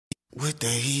with the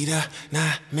heater,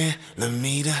 9mm,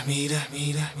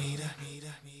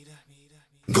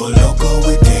 Go loco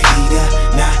with the heater,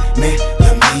 9mm,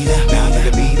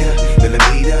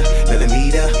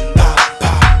 pop,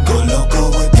 pop. Go loco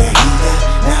with the heater,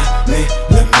 9mm,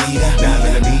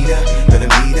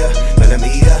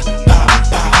 pop,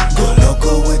 pop. Go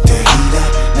loco with the heater,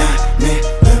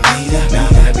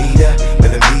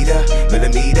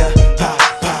 9mm, pop,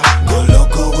 pop. Go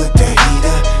loco with the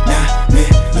heater, 9mm,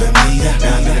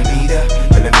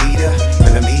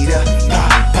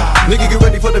 pop, pop. Nigga, get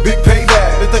ready for the big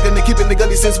payback. Been thinking they keeping the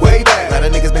gully since way back. A lot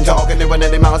of niggas been talking, they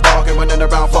running their mouths barking, running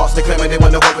around false, they claiming they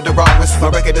wanna work with the rawest. My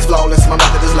record is flawless, my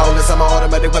method is lawless. I'm an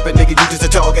automatic weapon, nigga, you just a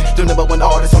target. The number one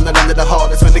artist from the land of the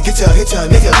hardest. When they get ya, hit ya,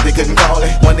 nigga, they couldn't call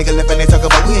it. One nigga left and they talk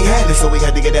about we ain't had it, so we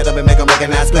had to get that up and make them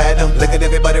recognize platinum. Look at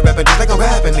everybody rapping just like I'm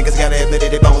rapping. Niggas gotta admit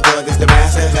it, they bone thug is the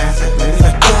master.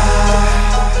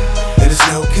 There's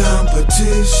no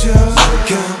competition,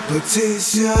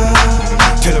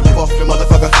 Tell the roof off the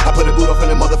motherfucker, I put a boot off in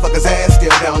the motherfucker's ass.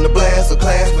 Still down the blast or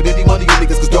clash with any one of you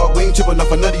niggas, cause dog, we ain't tripping off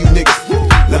for none of you niggas.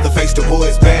 Leatherface, the boy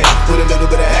is bad, put a little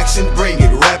bit of action, bring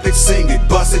it, rap it, sing it,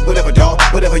 bust it, whatever dog,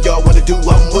 whatever y'all wanna do,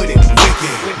 I'm with it,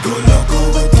 wicked. Go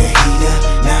loco with the heater,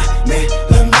 9mm,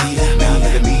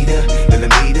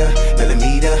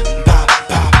 pop,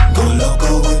 pop. Go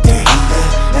loco with the heater,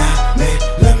 9mm,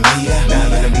 pop,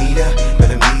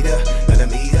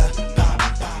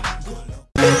 pop. Go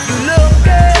loco. If you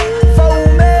looking for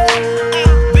me,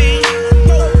 I'll be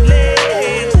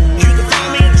rolling. You can find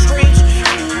me in the streets.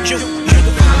 You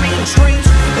can find me in the streets.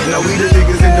 Now we the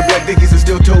niggas in the black dickies and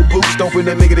still toe boots, stomping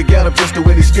that nigga to get up just the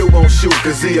way he still won't shoot.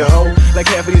 Cause he a hoe, like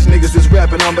half of these niggas is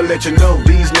rapping, I'ma let you know.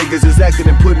 These niggas is acting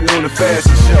and putting on a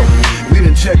fashion show. We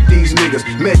done checked these niggas,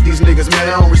 met these niggas, man,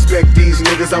 I don't respect these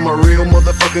niggas. I'm a real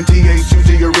motherfucking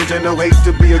THUG original. Hate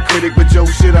to be a critic, but yo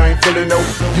shit, I ain't feeling no.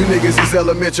 You niggas is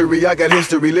elementary, I got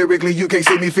history. Lyrically, you can't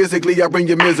see me physically, I bring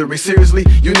you misery. Seriously,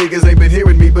 you niggas ain't been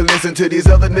hearing me, but listen to these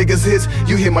other niggas hits.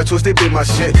 You hear my twist, they bit my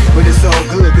shit, but it's all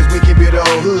good, cause we keep it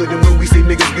all hood. And when we see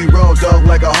niggas be raw dog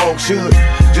like a hawk should,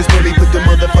 just maybe put the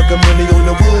motherfucking money on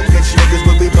the wood. Bitch niggas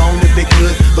would be bone if they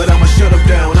could, but I'ma shut them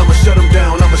down, I'ma shut them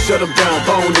down, I'ma shut them down.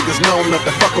 Bone niggas know not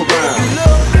to fuck around.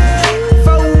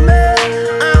 For me,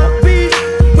 I'll be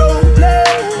rolling.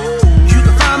 You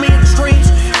can find me in the streets.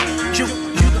 You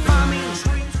can find me in the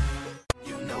streets.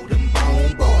 You know them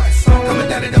bone boys, coming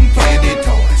down to them candy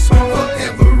toys,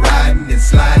 forever riding and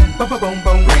sliding, boom,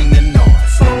 bring the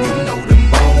noise. You know them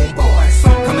bone boys,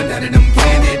 coming down to them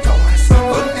candy toys,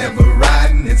 forever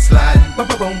riding and sliding, boom,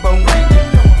 bring the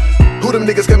noise. Who them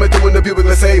niggas coming through in the Buick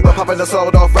LeSabre, popping the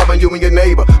sawed off, robbing you and your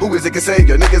neighbor? Who is it can save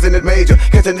you? Niggas in it major.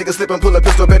 Catch a nigga slip and pull a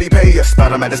pistol, bet he pay ya.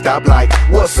 Spot him at the stoplight,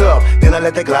 what's up? Then I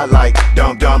let that glide like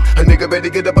dum dum. A nigga better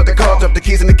get up out the car, drop the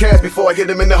keys in the cash before I hit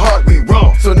him in the heart. We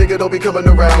wrong, so nigga don't be coming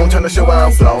around trying to show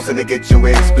out flaws and to get your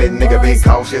head split. Nigga be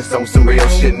cautious on some real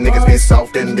shit. Niggas be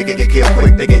soft and nigga get killed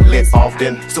quick, they get lit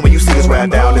often. So when you see us ride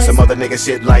down, it's some other nigga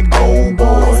shit like oh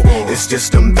boy. It's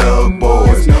just them thug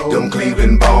boys, them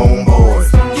Cleveland bone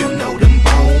boys. You know them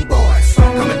bone boys,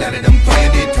 coming down to them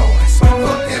candy toys,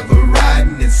 forever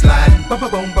riding and sliding, boom,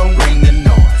 bring the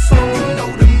noise. You know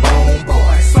them bone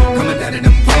boys, coming down to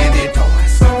them candy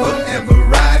toys, forever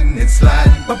riding and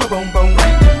sliding, boom, bring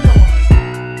the noise.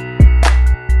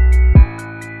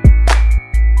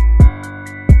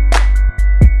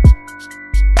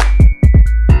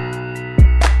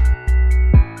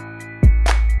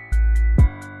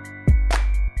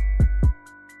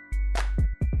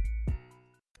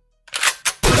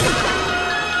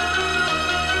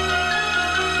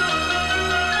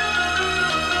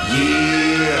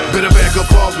 Better back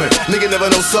up off me, nigga never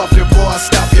know softer, boy, I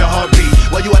stop your heartbeat.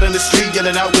 While you out in the street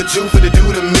yelling out what you finna do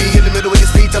to me. In the middle of your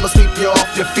speech, I'ma sweep you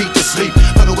off your feet to sleep.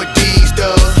 Fuckin' with these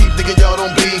thugs, keep thinking y'all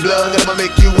don't bleed blood, and I'ma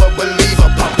make you a believer.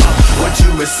 Pop, pop, what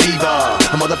you receive, a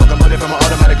motherfucking money from an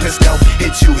automatic pistol.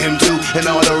 Hit you, him too, and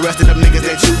all the rest of them niggas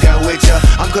that you got with ya.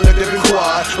 I'm collective and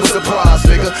quiet, no surprise,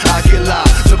 nigga, I get live.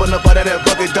 Trippin' up out of that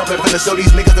bucket, dumpin', finna show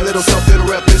these niggas a little something to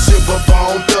rep this shit, but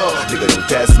bone thug. Nigga don't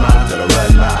test mine, till I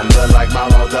run mine, but like my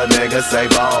mother nigga say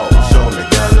ball. Show me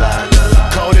the line,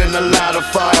 caught in a lot of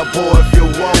fire, boy, if you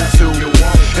want to.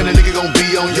 And a nigga gon'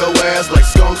 be on your ass like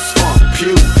skunks funk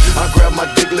pew. I grab my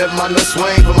dick, let my nuts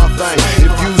swing for my thing.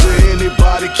 If you's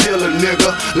anybody, kill a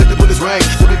nigga. Let the bullets ring,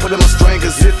 let me put in my string,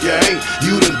 cause if you ain't,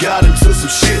 you done got into some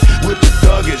shit with the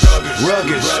thuggish,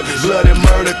 ruggish, bloody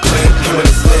murder clip. Come and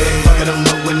say, fuckin' them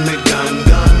up with me, gun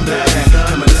back.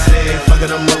 Come and say, fuckin'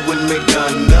 them up with me,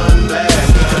 gun back.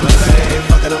 Come and say,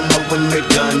 fuckin' them up with me,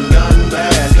 gun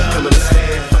back. Come and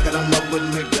say, fuckin' them up with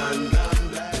me, gun back.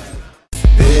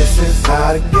 This is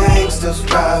how the gangsters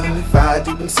ride. traveling, fire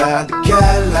deep inside the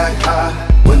Cadillac high.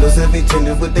 Windows heavy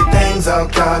tinted with the things all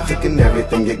got, taking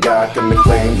everything you got, come and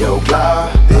claim your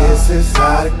block. This is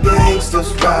how the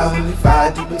gangsters traveling,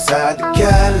 fire deep inside the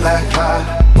Cadillac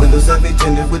high. Windows heavy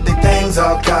tinted with the things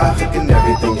all got, taking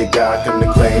everything you got, come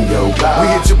and claim your block. We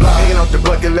hit your block, hanging out the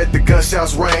bucket, let the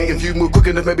gunshots rain. If you move quick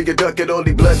enough, maybe you duck it, all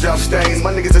these blood drop stains.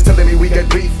 My niggas is telling me we got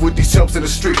beef with these chumps in the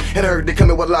street, and I heard they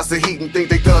coming with lots of heat and think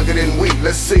they thugger than we.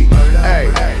 Let's see. Hey,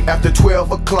 after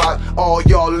 12 o'clock, all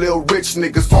y'all little rich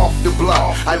niggas off the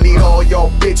block. I need all y'all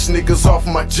bitch niggas off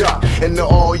my job, and to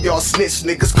all y'all snitch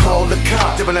niggas call the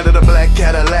cop. Dipping out of the black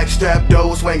Cadillac, strap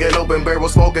doors, swinging open barrel,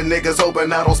 smoking niggas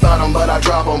open. I don't start them, but I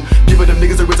drop them. Giving them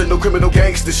niggas original criminal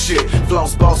gangster shit.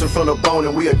 Floss boss in front of bone,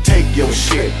 and we'll take your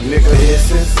shit, nigga.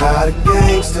 This is how the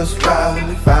gangsters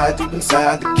ride. Fire deep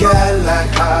inside the Cadillac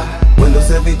high. Windows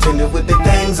heavy tinted with the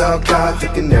things all got,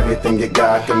 taking everything you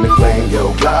got, come and claim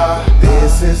your block.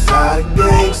 This is how the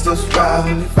gangsters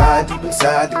ride. Fire deep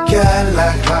inside the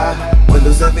Cadillac high.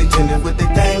 Windows heavy tinted with the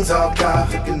things all got,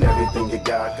 taking everything you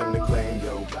got, come and claim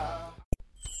your block.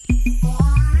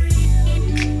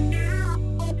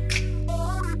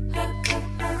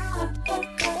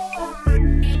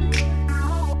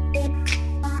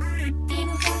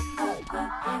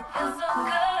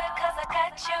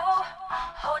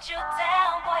 Hold you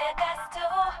down, boy, I got to.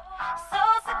 So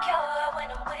secure when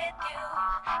I'm with you.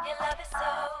 Your love is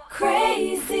so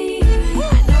crazy. I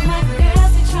know my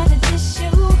girls are trying to dish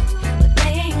you, but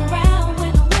they ain't around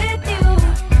when I'm with you.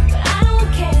 But I don't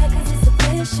care, cause it's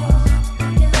official.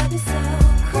 Your love is so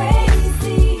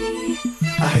crazy.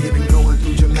 I hear you been going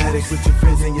through dramatics with your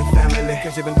friends and your family,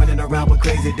 cause you been running around with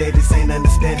crazy day. This ain't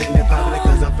understanding it probably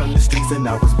cause I'm from the streets and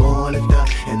I was born in the,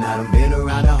 and I done been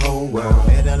around the whole world.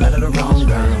 Met a lot of the wrong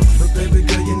girls, but baby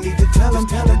girl you need to tell them,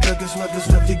 the druggers, ruggers,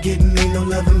 stuff you're getting ain't no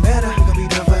loving better. Gonna be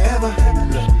done forever.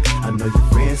 Look, I know your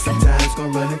friends sometimes gonna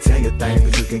run and tell you things,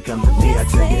 but you can come to me, I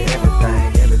tell you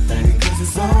everything, everything. Cause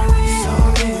it's all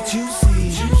what you see,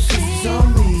 it's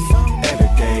on me.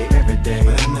 Every day,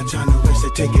 but I'm not trying to rush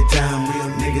it, take your time. Real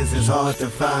niggas is hard to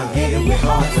find, yeah, we're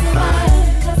hard to find.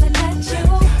 Cause I got you,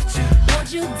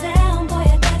 hold you down, boy,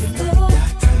 I got to.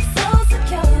 So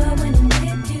secure when I'm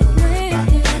with you. Your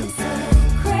love is so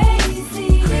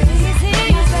crazy. My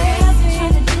girls are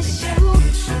trying to dish you,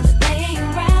 but they ain't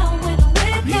around when I'm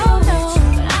with you.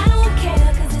 But I don't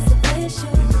care, cause it's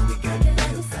official. Your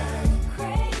love is so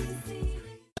crazy.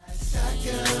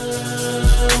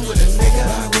 With a nigga,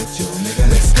 with you, nigga,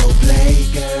 let's go play,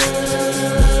 girl.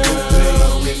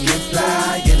 When you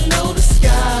fly, you know the sky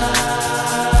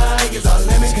is our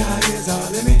limit. Sky is our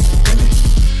limit.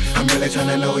 I'm really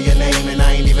tryna know your name, and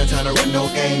I ain't even tryna run no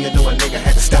game. You know a nigga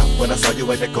had to stop when I saw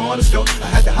you at the corner store. I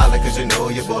had to holler cause you know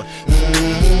your boy.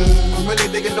 I'm really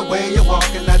digging the way you're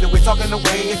walking, now that we're talking the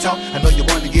way you talk. I know you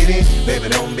want to get in, baby,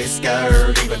 don't be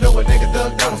scared. Even though a nigga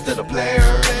thugged down, I'm still a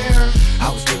player. I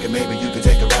was thinking maybe you could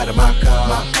take a ride in my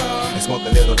car and smoke a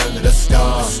little under the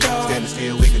stars. Standing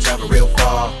still, we could travel real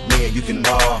far. Me and you can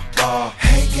ball.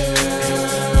 Hey girl,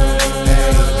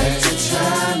 let you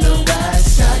try to ride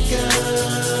shotgun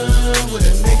with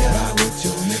a nigga. Ride with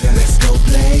you, nigga. Let's go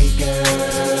play, girl.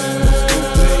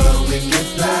 When you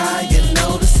fly, you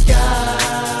know the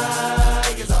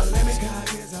sky is our limit. Sky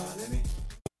is our limit.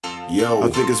 Yo, I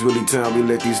think it's really time we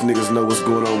let these niggas know what's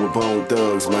going on with Bone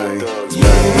Thugs, man. Yeah,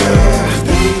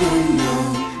 they don't know,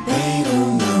 they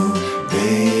don't know,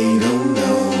 they don't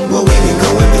know what we been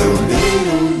going through. They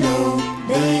don't know,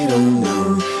 they don't know,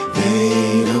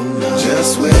 they don't know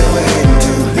just where we're heading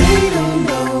to. They don't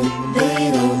know,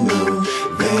 they don't know,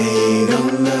 they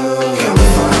don't know. Come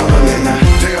on, man.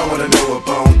 They all wanna know what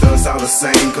Bone Thugs all the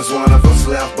same, cause one of us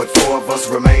left, but four of us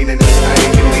remain in this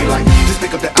thing. And we like, just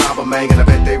pick up the album, man, and I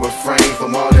bet they refrain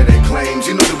from all of their claims.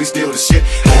 You know that we still the shit.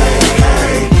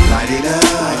 Hey, light it up,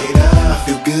 I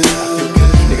feel good.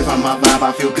 Nigga, find my vibe,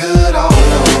 I feel good all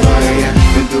over. Yeah,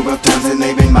 been through rough times and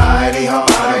they been mighty hard.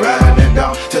 Ride that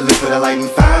dog to look for the light and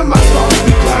find my spot.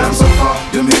 We climb so far,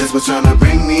 them hitters was trying to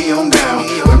bring me on down.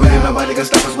 But really nobody can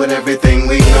stop us with everything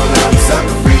we know now. I'm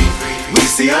sucker free, we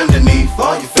see underneath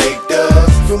all you fake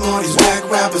thugs. From all these whack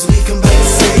rappers, we come back to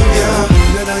save ya.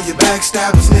 None of your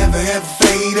backstabbers never ever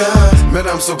fade us. Man,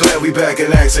 I'm so glad we back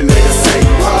in action, niggas say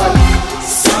what?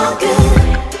 So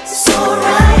good, so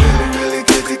right. Really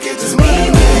good to get this Me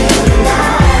money.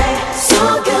 tonight.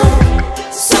 So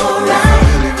good, so right.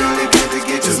 Really good to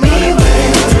get this Me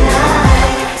money.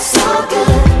 tonight. So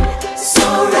good, so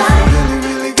right.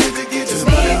 Really good to get this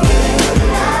Me money.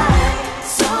 tonight.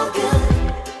 So good,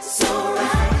 so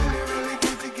right. Really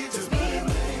good to get this money.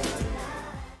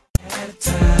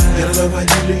 Gotta love how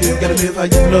you live, gotta live how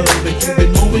you love. And keep it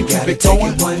moving, keep it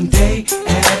going. One day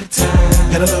at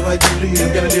Gotta love how you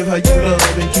live, gotta live how you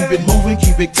love, and keep it moving,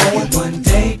 keep it going. One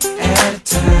day at a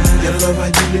time. Gotta love how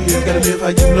you live, gotta live how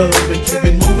you love, and keep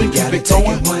it moving, keep it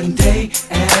going. One day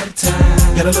at a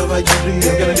time. Gotta love how you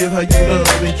live, gotta live how you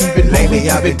love, and keep it moving. Lately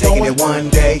I've been taking it one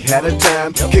day at a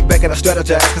time. Kick back and I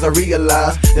strategize, cause I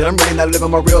realize that I'm really not living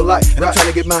my real life, and I'm trying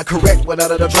to get mine correct without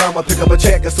the drama. Pick up a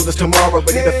check as soon as tomorrow,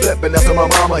 ready to flip, and that's on my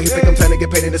mama. He think I'm trying to get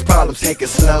paid in this problem. Take it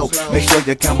slow, make sure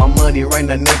you count my money right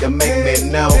now, nigga, make me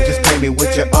know. Just pay me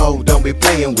with your owe, don't be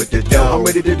playing with the dough. I'm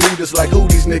ready to do this like who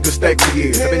these niggas stay for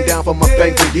years. I've been down for my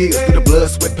faith for years, through the blood,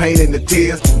 sweat, pain, and the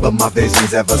tears, but my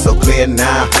vision's ever so clear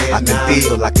now. I can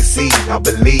feel, I can see, I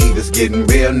believe it's getting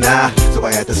real now. So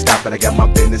I had to stop and I got my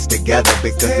business together,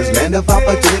 because this land of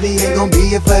opportunity ain't gonna be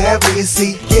here forever. You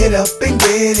see, get up and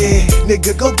get it,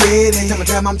 nigga, go get it.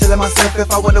 Time I'm telling myself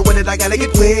if I wanna win it, I gotta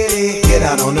get with it. Get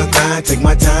out on the grind, take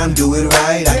my time, do it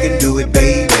right. I can do it,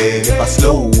 baby, if I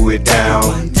slow it down.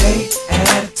 One day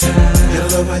at a time.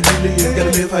 Gotta love how you live,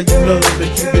 gotta live how you love,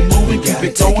 and keep it moving, keep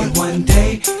it going. One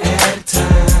day at a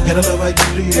time. Gotta love how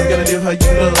you live, gotta live how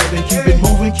you love, and keep it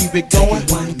moving, keep it going.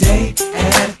 One day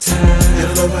at a time.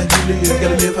 Gotta love how you live,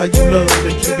 gotta live how you love,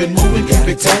 and keep it moving, keep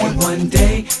it going. One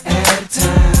day at a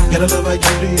time. Gotta love how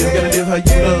you live, gotta live how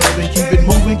you love, and keep it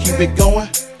moving, keep it going.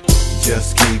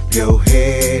 Just keep your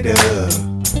head up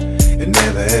and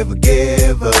never ever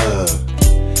give up.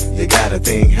 You gotta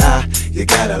think high, you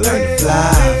gotta learn to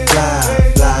fly, fly,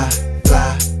 fly,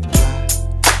 fly, fly.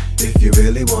 If you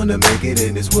really wanna make it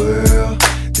in this world,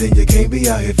 then you can't be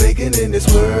out here faking in this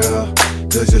world,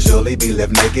 cause you'll surely be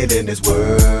left naked in this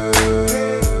world.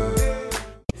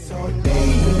 So there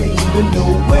ain't even no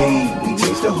way, we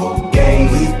changed the whole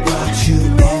game. We brought you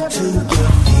into the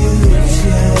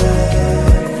future.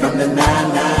 From the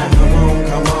 9-9, come on,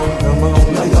 come on, come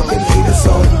on. Now y'all can hate us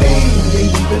all day,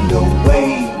 ain't even no way.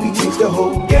 We changed the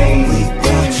whole game. We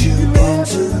brought you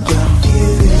into the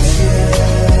future.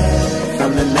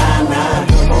 From the 9-9,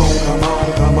 come on, come on,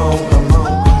 come on, come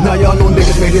on. Now y'all know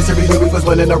niggas made history when we was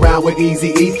running around with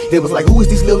Eazy-E. They was like, who is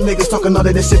these little niggas talking all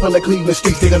of this shit from the Cleveland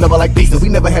streets? They don't know like beats, and we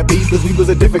never had beef, cause we was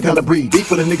a different kind of breed. Deep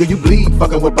for the nigga you bleed,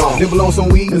 fucking with bone. Nibble on some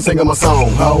weed and sing my song,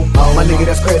 ho. My nigga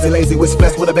that's crazy, lazy with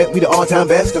splash, with a bet, we the all-time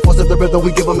best. The force of the rhythm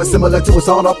we give them is similar to a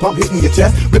sawed-off pump hitting your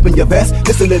chest, ripping your vest.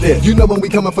 Listen to this, you know when we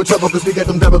coming for trouble, cause we got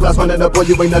them double glass running up on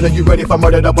you, ain't none of you ready for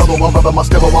murder. The bubble one brother, my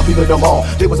step on people them all.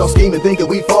 They was all scheming, thinking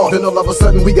we fall, then all of a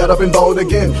sudden we got up and balled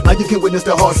again. Now you can witness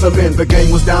the heart surrender. The game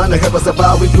was down to help us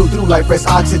survive. We flew through like fresh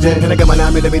oxygen, and I got my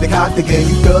 9mm cocked again.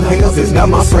 You thug haters is not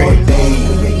my friend. There ain't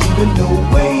even no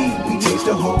way, we changed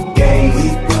the whole game.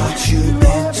 We brought you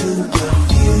into the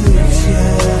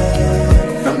future.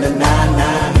 From the 9-9,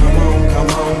 come on, come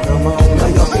on, come on. Now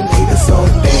y'all can hate us all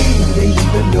day. There ain't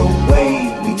even no way,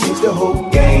 we changed the whole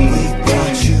game. We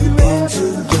brought you into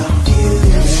the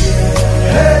future.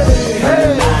 Hey,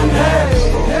 hey, hey.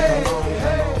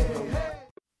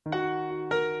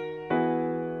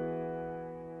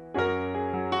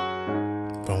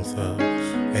 Bone Thugs,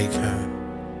 Akon,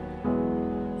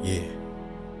 yeah.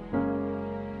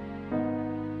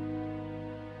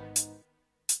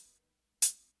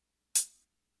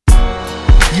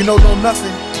 You know, don't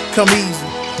nothing come easy.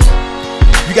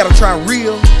 You gotta try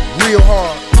real, real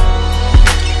hard.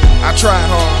 I tried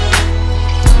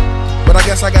hard, but I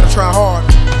guess I gotta try harder.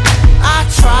 I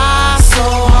try so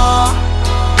hard,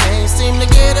 can't seem to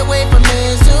get away from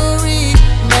misery.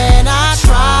 Man, I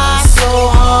try so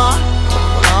hard,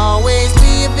 will always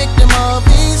be a victim of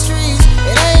these streets.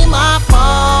 It ain't my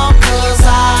fault, cause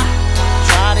I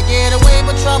try to get away,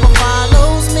 but trouble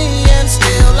follows me. And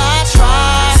still I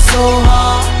try so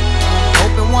hard,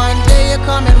 hoping one day you'll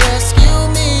come and rescue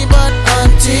me. But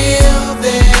until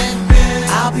then,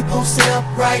 I'll be posted up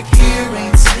right here,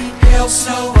 ain't sleep, hell,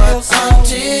 snow. But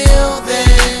until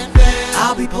then,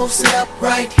 I'll be posted up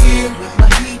right here with my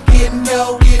heat getting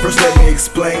low. First let me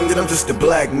explain that I'm just a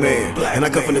black man, and I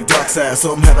come from the dark side,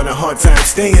 so I'm having a hard time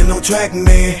staying on track,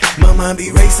 man. My mind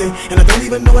be racing, and I don't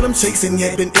even know what I'm chasing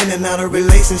yet. Been in and out of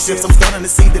relationships, I'm starting to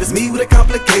see that it's me with the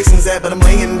complications at. But I'm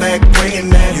laying back, praying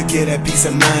that you get that peace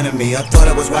of mind of me. I thought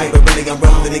I was right, but really I'm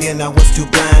wrong. Then again, I was too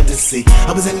blind to see.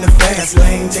 I was in the fast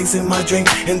lane, chasing my dream,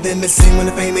 and then the scene when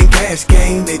the fame and cash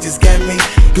came, they just got me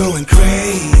going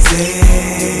crazy.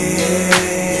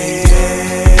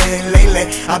 Lately,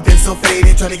 I've been so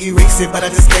faded, trying to erase it, but I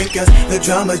just can't, cause the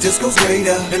drama just goes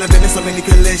greater. And I've been in so many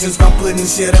collisions from putting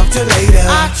shit off till later.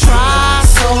 I try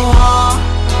so hard,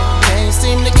 can't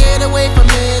seem to get away from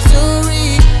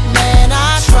misery. Man,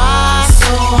 I try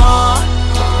so hard,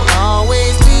 will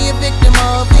always be a victim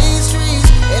of these streets.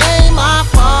 It ain't my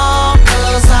fault,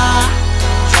 cause I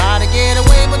try to get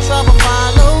away, but trouble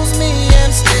follows me.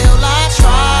 And still I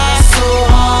try so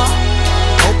hard.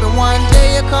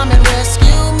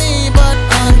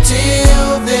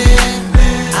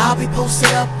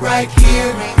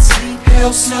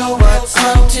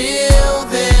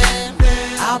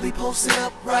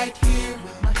 here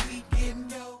with my heat getting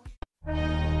low.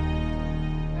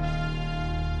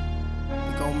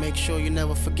 We gon' make sure you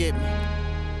never forget me.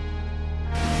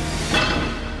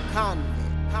 Convict.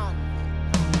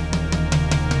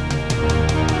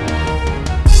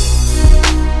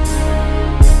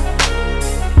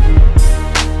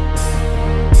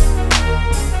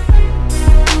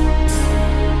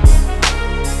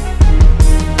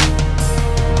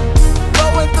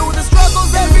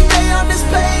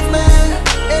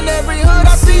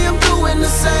 The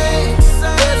same.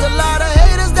 There's a lot of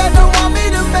haters that don't want me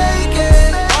to make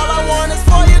it. All I want is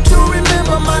for you to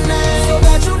remember my name, so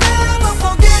that you never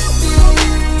forget me.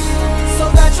 So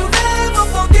that you never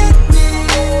forget me.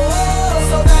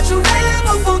 So that you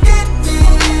never forget me.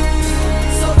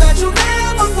 So that you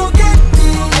never forget me.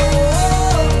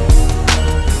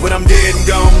 When I'm dead and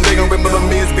gone, they gon' remember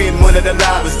me as being one of the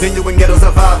livest genuine ghetto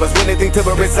survivors. When they think to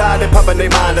reside, they poppin' they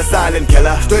mind a silent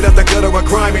killer. Straight up the gutter, a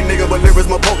grimy nigga with lyrics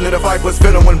more potent than the vipers.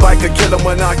 Fit 'em when bike could kill 'em.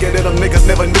 When I get at 'em, niggas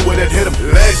never knew it had hit 'em.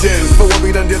 Legends for what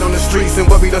we done did on the streets and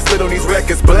what we done spit on these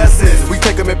records. Blessings, we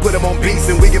take 'em and put 'em on beats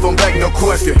and we give 'em back, no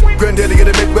question. Granddaddy of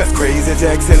the Midwest, Krayzie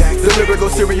Jackson. The lyrical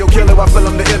serial killer, I feel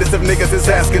I'm the illest of niggas is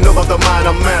asking about the mind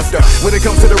I'm master. When it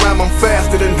comes to the rhyme, I'm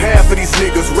faster than half of these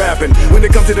niggas rapping. When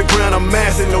it comes to the ground, I'm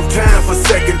mashing, no time for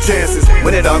second chances.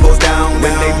 When it all goes down,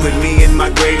 when they put me in my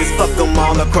grave, just fuck them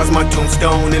all across my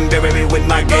tombstone and bury me with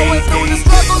my Going gaze. through the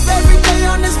struggles every day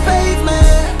on this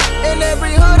pavement. In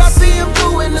every hood I see them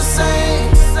doing the same.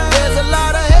 There's a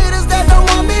lot of haters that don't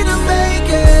want me to make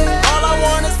it. All I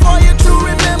want is for you to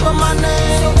remember my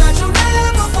name, so that you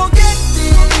never forget me.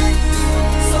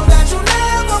 So that you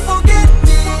never forget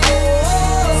me.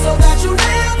 So that you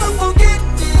never forget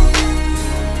me.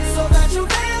 So that you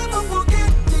never forget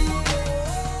me.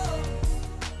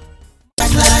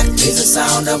 Clack is the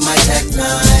sound of my Tech 9.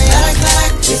 Clack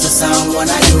clack is the sound when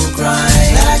I do cry.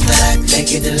 Clack clack,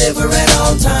 make it deliver at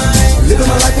all times. Living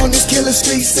my life on these killer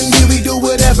streets and here we do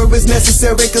whatever is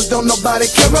necessary, cause don't nobody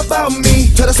care about me.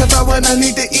 Try to survive when I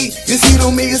need to eat. This heat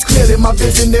on me is clearly my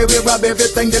visionary. Rob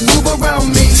everything that move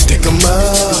around me. Stick 'em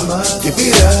up, give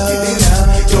it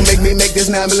up. Don't make me make this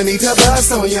 9mm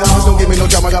bust on y'all. Don't give me no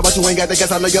drama, got what you ain't got. I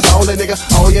guess I know you're ballin', nigga.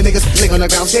 All your niggas lick on the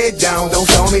ground, sit down. Don't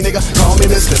show me, nigga. Call me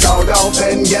Mr. Sold Off,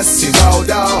 and yes, you rolled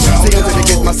off. See, I'm gonna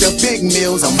get myself big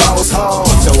meals, I'm boss hard.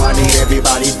 So I need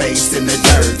everybody face in the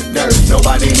dirt.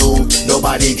 Nobody move,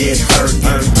 nobody get hurt.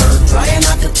 Trying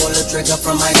not to pull the trigger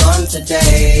from my gun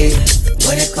today.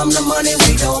 When it come to money,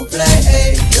 we don't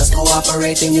play. Just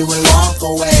cooperate and you will walk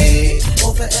away,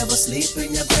 or forever sleep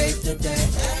in your grave today.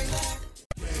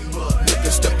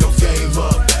 Nigga, step your game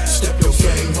up. Step your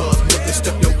game up. Nigga,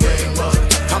 step your game up.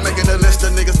 I'm making a list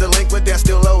of niggas delinquent that's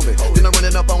still over. Then I'm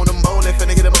running up on them bowling,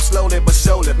 finna hit them up slowly but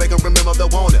surely. Make them remember the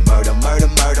wanted. Murder, murder,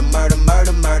 murder, murder,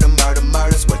 murder, murder, murder,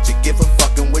 murder's what you get for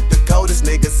fucking with the coldest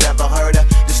niggas ever heard of.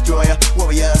 Destroyer,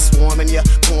 warrior, swarming ya,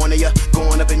 corner ya,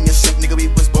 going up in your shit, nigga. We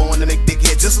was born to make big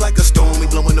hits, just like a storm. We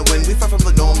blowing the wind, we far from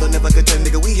the norm, don't never contend,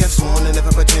 nigga. We have sworn to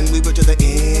never pretend we were to the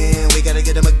end. We gotta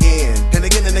get them again and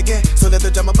again and again. So let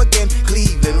the drum up again.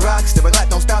 Cleveland rocks, never got,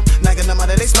 don't stop. Knocking them out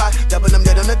of they spot, dubbing them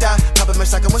dead on the dot. Popping my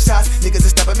shotgun with shots, niggas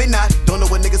is stopping me not. Don't know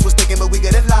what niggas was thinking, but we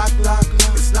got it locked.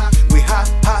 It's locked. We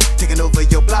hot, taking over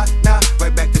your block now.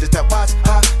 Right back to the top, watch,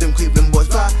 them Cleveland boys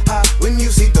fly, When you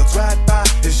see thugs ride by,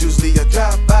 it's usually a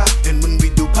drive-by. And when we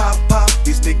do pop,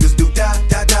 these niggas do die.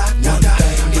 One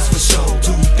thing is for sure,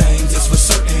 two things is for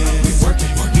certain. We working.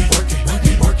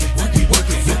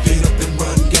 Flip it up and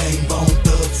run game, bone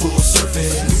thug, full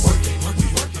surfing. We working.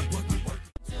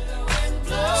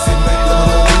 Sitting back on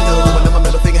the window, and my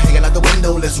middle finger hanging out the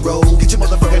window. Let's roll. Get your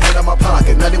motherfucking head out my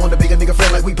pocket. Now they want to be a nigga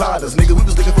friend like we potters. Nigga, we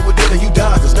was looking for a deal and you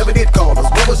dodged us. Never did call us.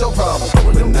 What was your problem?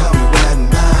 But now we riding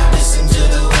by. Listen to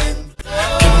the wind.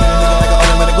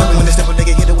 When they step up, they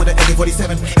get hit with an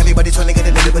AK-47. Everybody tryna get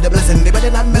a nigga with a blessing. They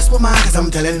better not mess with mine, cause I'm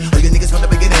telling all you niggas from the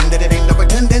beginning that it ain't no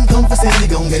pretending. Come for sin, you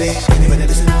gon' get it. Anybody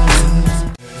listen?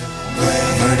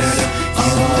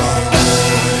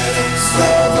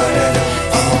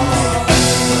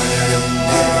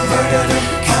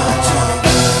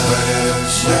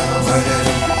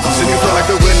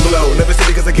 Never see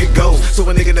because I get gold, so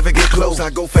a nigga never get close. I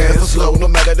go fast or slow, no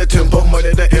matter the tempo.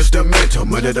 Murder the instrumental,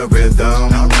 murder the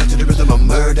rhythm. I ride to the rhythm of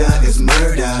murder is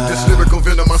murder. This lyrical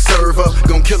venom I serve up,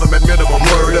 gon' kill him at minimum.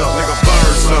 Word up, nigga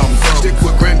burn some. Stick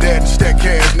with granddad and stack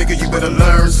cash, nigga you better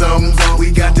learn some.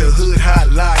 We got the hood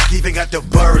hot lock, even got the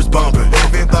birds bumping.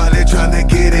 Everybody tryna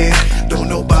get in, don't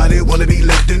nobody wanna be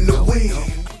left in the wind.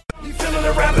 You feeling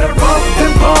the rap that bump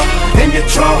and bump in your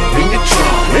trunk, in your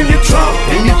trunk, in your trunk,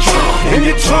 in your trunk, in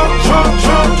your trunk.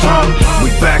 We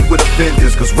back with a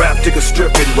vengeance, cause rap took a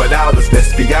stripping without us.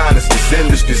 Let's be honest, this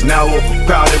industry's now foul,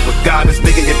 crowded with garbage,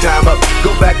 nigga, your time up.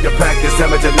 Go back to practice,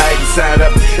 hammer tonight and sign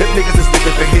up. If niggas is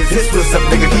looking for his what's up,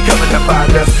 nigga, he coming to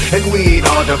find us. And we ain't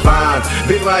hard to find,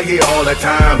 been right here all the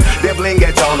time. That bling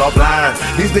got y'all all blind,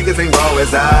 these niggas ain't raw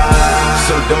as I.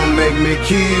 So don't make me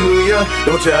kill ya,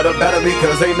 don't try to battle me,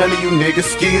 cause ain't none of you niggas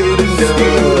skilled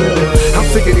enough. I'm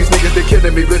sick of these niggas, they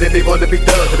killing me, really they wanna be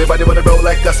thugs. Everybody wanna roll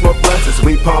like us, smoke blunts as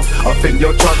we pump up in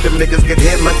your trunk. Them niggas get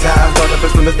hypnotized all up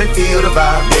as soon as they feel the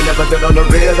vibe. They never been on the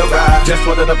real ride, just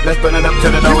wanted up, let's burn it up,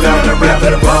 turn it on down. The rap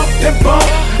that bump, then bump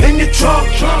in your trunk.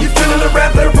 You feeling the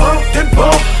rap that bump, then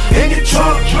bump in your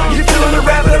trunk. You feeling the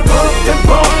rap that bump, then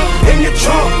bump in your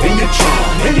trunk, in your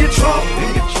trunk, in your trunk, in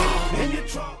your trunk, in your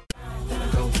trunk.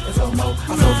 I flow more,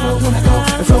 I flow when I go,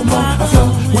 I flow more, I flow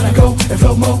when I go, I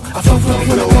flow more, I flow when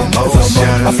I go,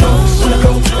 I flow more, I flow when I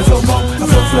go, I flow more,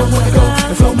 I flow when I go,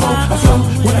 I flow more, I flow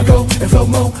when I go, I flow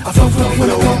more, I flow when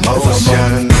I go, I flow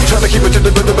more. Tryna keep it to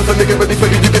the rhythm, if a nigga ready for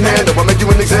you, you can handle. I'll make you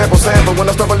an example, sample. When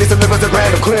I start releasing lyrics at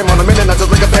random, clear on a minute, not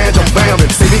just like a phantom, bam.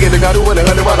 See me getting out with 100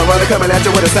 water runner coming at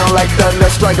you with a sound like thunder,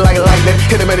 strike like lightning.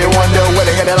 Hit them and they wonder where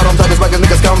they headed. All them talking smackers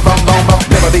niggas come from, boom, boom.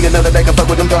 Never be another day can fuck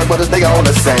with them dark brothers, they all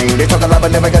the same. They talk a lot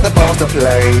but never got the balls to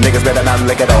play. Niggas better not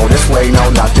lick it all this way,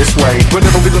 no, not this way.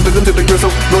 Whenever we listen to the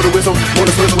gristle, blow the whistle, when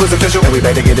the swizzle is official. And we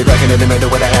better get it cracking in the middle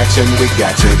with the action. We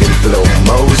got you in slow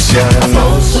motion. I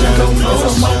flow when I go,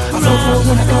 I flow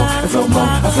when I go, I flow more,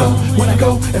 I flow when I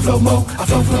go, I flow more, I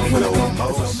flow when I go,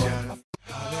 I flow more.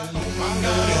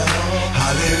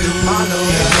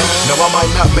 No, I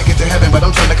might not make it to heaven, but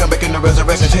I'm trying to come back in the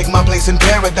resurrection, take my place in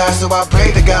paradise. So I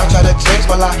pray to God, try to change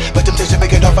my life, but temptation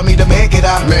make it hard for me to make it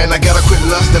out. Man, I gotta quit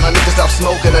lusting, I need to stop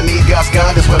smoking, I need God's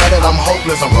guidance. Without it, I'm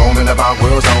hopeless, I'm roaming about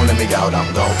worlds, only me out, I'm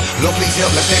gone. Lord, please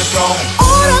help me stand strong.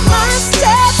 Order my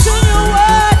steps in your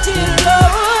word, dear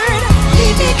Lord.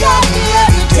 Lead me, guide me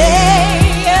every day.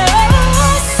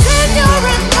 Send your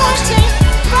anointing,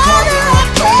 Father, I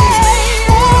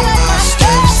pray. Order my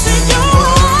steps in your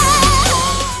word.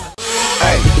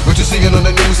 Hey, what you seeing on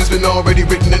the news has been already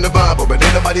written in the Bible, but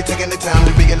ain't nobody taking the time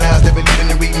to realize that believing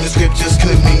and reading the scriptures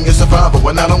could mean your survival.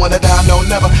 And I don't wanna die, no,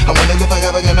 never. I wanna live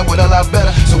forever and I would a lot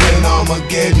better. So when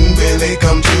Armageddon really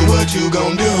come true, what you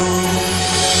gon' do?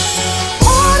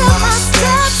 Order my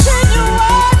steps in your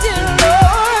word, dear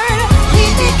Lord.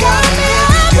 Lead me, guide me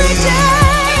every day.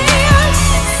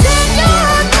 Send your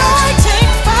anointing,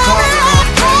 Father, I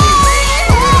pray.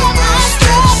 Order my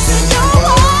steps in your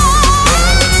word.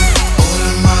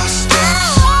 Order my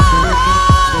steps,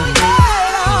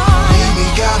 lead me,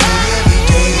 guide me every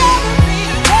day.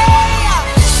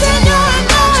 Send your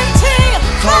anointing,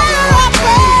 Father, I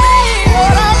pray.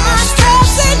 Order my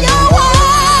steps in your word.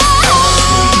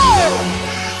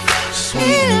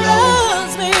 He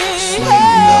loves me.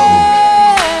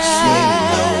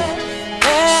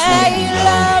 Yeah, he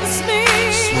loves me.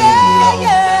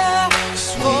 Yeah.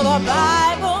 For the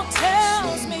Bible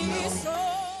tells me so.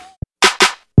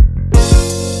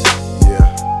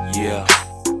 Yeah,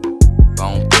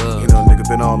 Bone Thug, You know, nigga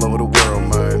been all over the world,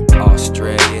 man.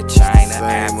 Australia, China,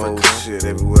 Same old Africa, shit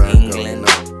everywhere I go, you England.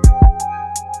 know.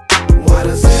 Why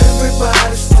does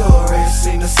everybody's story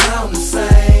seem to sound the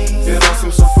same? It all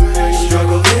seems so familiar.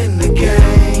 Struggle in the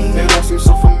game. It all seems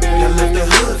so familiar. They left the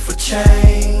hood for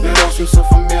change. It all seems so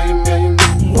familiar.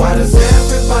 Why does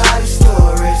everybody's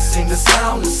story seem to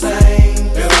sound the same?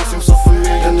 It all seems so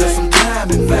familiar. And there's some time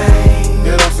in vain.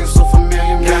 It all seems so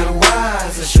familiar. Gotta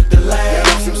wise and shook the land.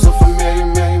 It all seems so familiar.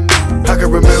 I can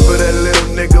remember that little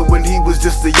nigga when he was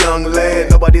just a young lad.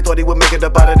 Nobody thought he would make it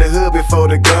up out of the hood before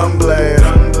the gun blast.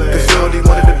 Cause shorty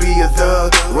wanted to be a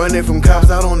thug, running from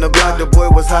cops out on the block. The boy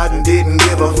was hot and didn't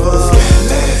give a fuck.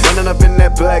 Running up in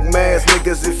that black mask,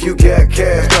 niggas, if you got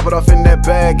cash, drop it off in that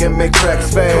bag and make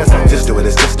tracks fast. Just do it,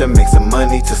 it's just to make some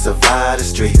money to survive the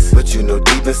streets. But you know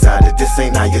deep inside that this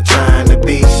ain't how you're trying to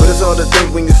be. But it's all to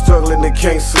think when you're struggling and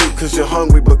can't sleep, cause you're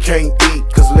hungry but can't eat,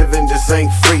 cause living just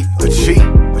ain't free but cheap.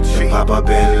 Papa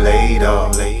been laid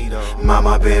off,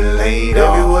 mama been laid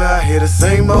off. Everywhere I hear the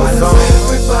same old Why song. does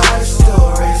everybody's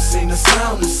story seem to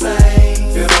sound the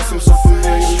same? It all seems so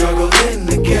familiar. Struggle in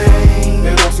the game.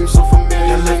 It all seems so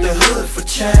familiar. They left the hood for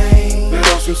change. It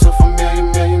all seems so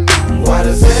familiar. Why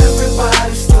does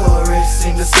everybody's story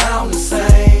seem to sound the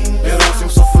same? It all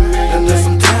seems so familiar. And there's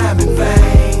some time in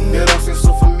vain. It all seems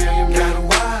so familiar. Gotta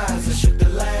wise and shook the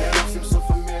land. It all seems so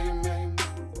familiar.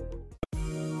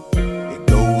 It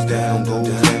goes down, goes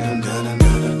down, down, down.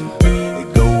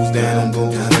 It goes down,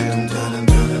 goes down, down,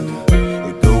 down.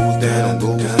 It goes down,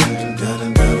 goes down,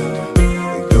 down, down.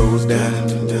 It goes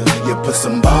down, down. You put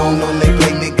some bone on they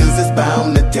plate, niggas is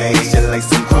bound to taste. You lay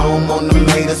some chrome on them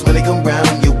haters when they come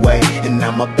round your way. And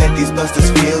I'ma bet these busters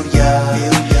feel ya.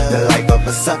 The life of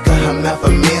a sucker I'm not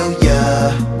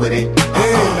familiar with it.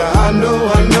 And I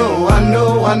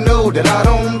know that I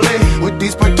don't blend with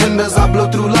these pretenders. I blow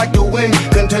through like the wind.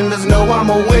 Contenders know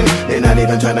I'ma win. They're not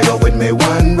even trying to go with me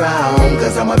one round,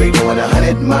 cause I'ma be doing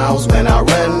 100 miles when I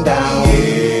run down.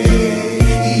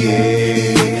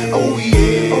 Yeah, oh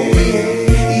yeah, oh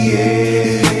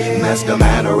yeah. Master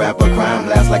man, a rapper, crime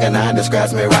blast like a 9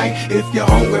 describes me right. If you're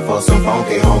hungry for some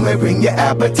funky, homie, bring your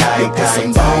appetite. Put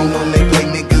some bone on they plate,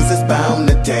 niggas is bound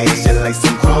to taste. You like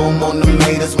some chrome on them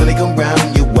haters when they come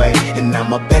round your way. And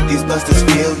I'ma bet these busters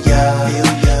feel ya.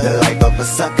 The life of a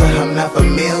sucker, I'm not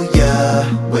familiar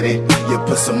with it. You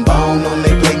put some bone on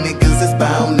they plate, niggas is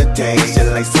bound to taste. You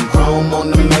like some chrome on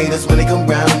them haters when they come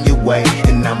round your way.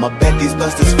 And I'ma bet these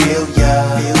busters feel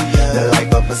ya. The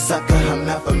life of a sucker, I'm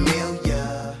not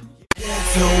familiar.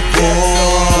 So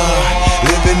boy,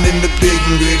 living in the big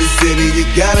and gritty city, you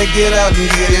gotta get out and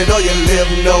get it or you live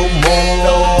no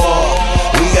more.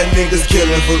 We got niggas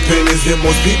killing for pennies and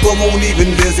most people won't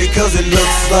even visit cause it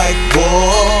looks like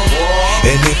war.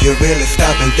 And if you really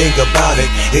stop and think about it,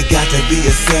 it got to be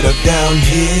a setup down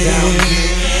here.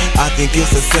 I think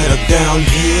it's a setup down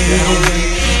here.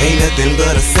 Ain't nothing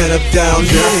but a setup down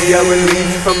here. Just got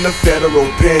released from the federal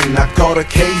pen. I caught a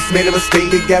case, made a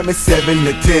mistake, it got me 7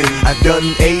 to 10. I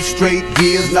done 8 straight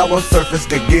years, now I'm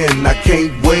surfaced again. I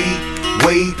can't wait.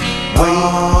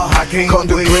 I can't caught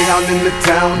the Greyhound in the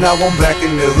town, now I'm back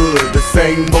in the hood. The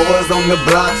same boys on the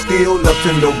block, still up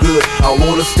to no good. I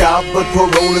wanna stop, but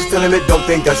Corona's telling me don't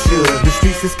think I should. The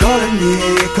streets is calling me.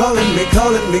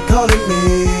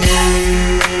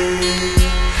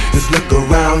 Just look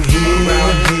around here,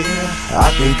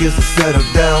 I think it's a setup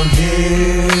down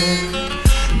here.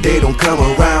 They don't come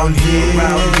around here,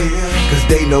 cause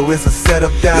they know it's a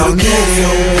setup down here.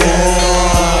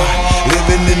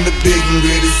 Living in the big and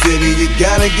gritty city, you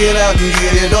gotta get out and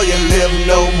get it or you live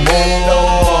no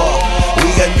more.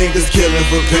 We got niggas killing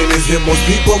for pennies and most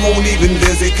people won't even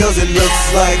visit cause it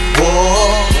looks like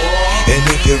war. And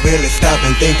if you really stop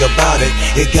and think about it,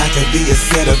 it got to be a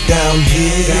setup down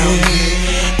here.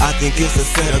 I think it's a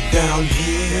setup down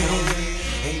here.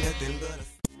 Ain't nothing but a...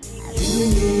 You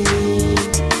and me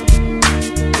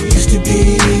used to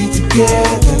be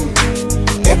together,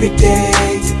 every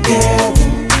day together,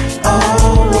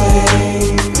 always.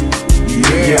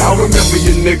 Yeah, I remember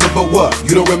you, nigga, but what?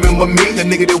 You don't remember me, the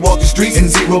nigga that walked the streets in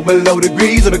 0 below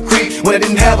degrees of the creek when I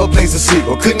didn't have a place to sleep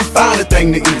or couldn't find a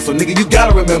thing to eat. So nigga, you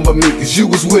gotta remember me, cause you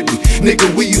was with me. Nigga,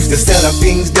 we used to sell our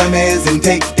things, dumbass, and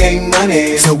take their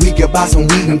money so we could buy some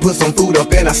weed and put some food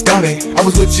up in our stomach. I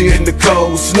was with you in the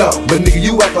cold snow, but nigga,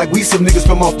 you act like we some niggas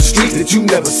from off the street that you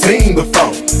never seen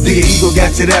before. The ego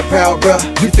got you that proud, bruh.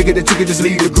 You figured that you could just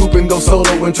leave the group and go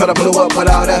solo and try to blow up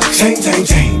without us. Chain.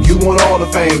 You want all the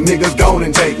fame, nigga, go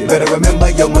and take it. Better remember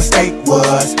your mistake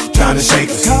was trying to shake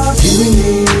us. Cause you and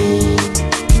me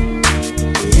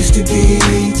used to be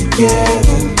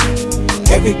together,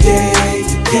 every day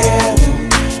together,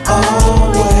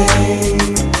 always.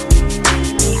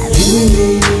 You and me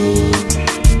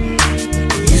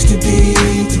used to be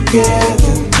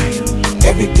together,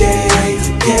 every day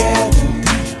together,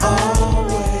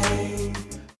 always.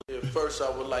 First, I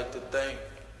would like to thank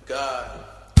God.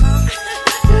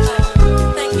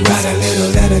 Write a little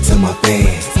letter to my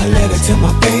fans, a letter to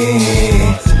my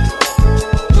fans.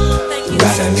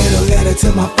 Write a little letter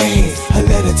to my fans, a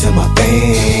letter to my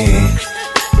fans.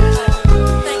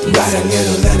 Write a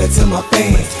little letter to my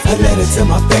fans, a letter to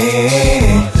my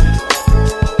fans.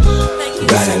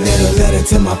 Write a little letter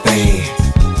to my fans.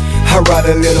 I write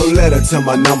a little letter to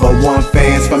my #1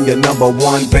 fans from your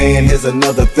 #1 band. Here's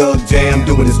another thug jam,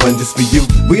 doing this one just for you.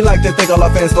 We like to thank all our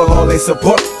fans for all their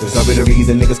support. There's no better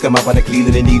reason niggas come out by the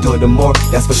Cleveland and Detroit the more,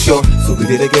 that's for sure. So we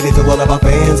dedicate it to all of our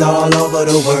fans all over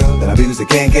the world. That our music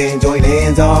can join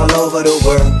hands all over the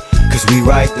world. Cause we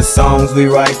write the songs,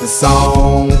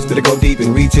 Till they go deep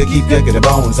and reach you, keep your the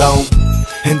bones on.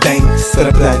 And thanks for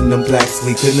the platinum plaques.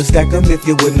 We couldn't stack them if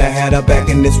you wouldn't have had our back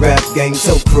in this rap game.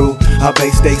 So cruel, our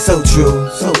bass stay so true,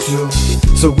 so true.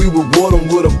 So we reward them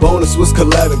with a bonus, what's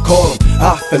collab and call them.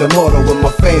 I feel immortal with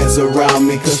my fans around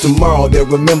me, cause tomorrow they'll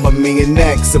remember me and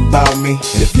ask about me.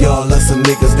 And if y'all are some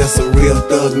niggas, that's some real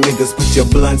thug niggas, put your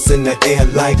blunts in the air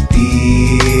like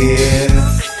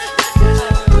this.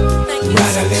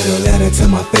 Write a little letter to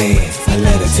my fans, a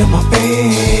letter to my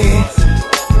fans.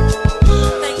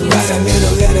 Write a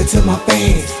little letter to my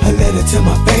fans, a letter to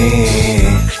my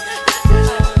fans.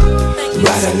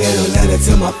 Write a little letter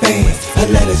to my fans, a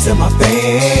letter to my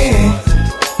fans.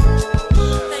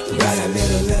 Write a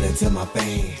little letter to my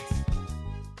fans.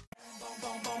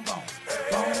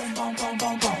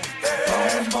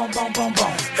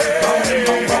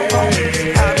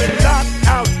 I've been locked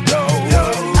outdoors.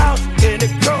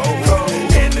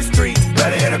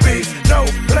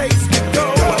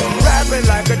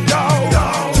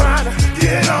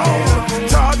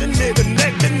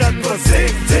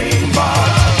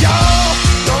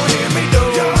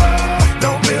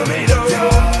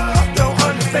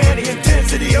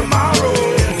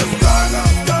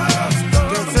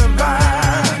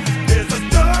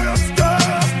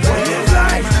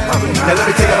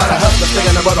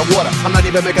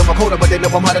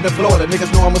 up, I'm hotter than Florida.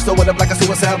 Niggas know I'ma sew it up like a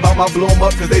suicide bomb. I blow them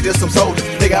up cause they just some soldiers.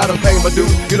 Nigga, I done paid my dues.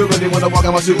 You don't really wanna walk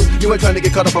on my shoes. You ain't trying to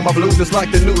get caught up on my blues. It's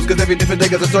like the news, cause every different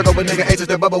nigga's a circle. But nigga anxious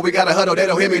to bubble, we got a huddle. They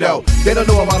don't hear me though. They don't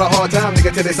know about a hard time,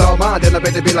 nigga, till they saw mine. Then I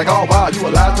bet they be like, oh wow, you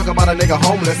alive? Talk about a nigga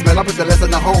homeless. Man, I put the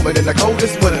lesson at home and in the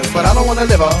coldest winters. But I don't wanna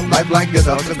live a life like this,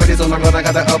 cause pretty soon I'm gonna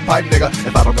got that up pipe, nigga.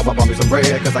 If I don't come up on me some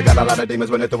bread, cause I got a lot of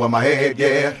demons running through in my head,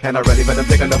 yeah. And I really better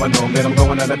take another know, man. I'm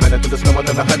going on a minute to the snow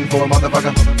until I'm hunting for a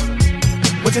motherfucker.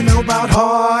 What you know about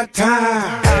hard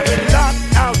times? I've been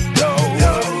locked outdoors,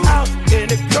 out in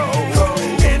the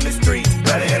cold, in the streets,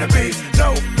 better than a beast,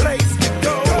 no place to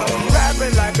go.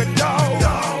 Rapping like a dog,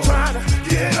 trying to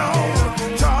get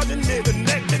on, charging nigga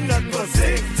neck to nothing for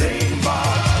 16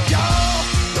 bars. Y'all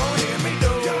don't hear me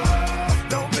though,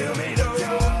 don't feel me though,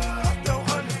 don't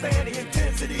understand the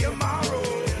intensity of my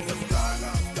role. It's a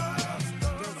struggle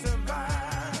to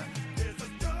survive. It's a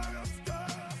struggle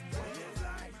when it's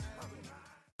like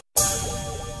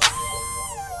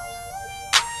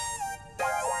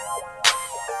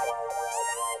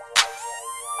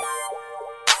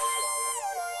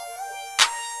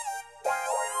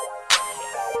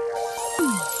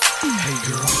Hey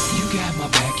girl, you got my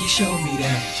back, you showed me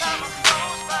that.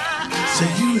 Say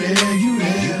you there, you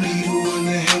there. You be the one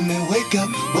that help me wake up.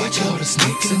 Watch all the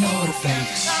snakes and all the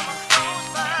fakes.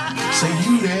 Say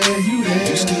you there, you there.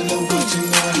 You still are watching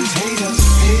all these haters.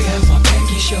 You got my back,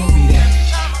 you showed me that.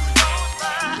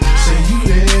 Say you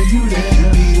there, you there. You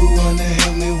be the one that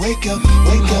help me wake up.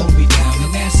 Hold me down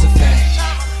and that's a fact.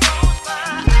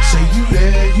 Say you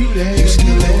there, you there. You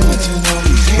still are watching all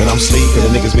these haters. When I'm sleeping, the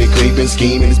niggas be creeping,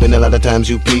 scheming. It's been a lot of times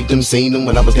you peeped them, seen them.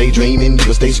 When I was daydreaming, you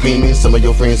would stay screaming. Some of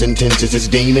your friends' intentions is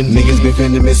demon. Niggas been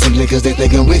feeling me simply cause they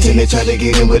think I'm rich. And they try to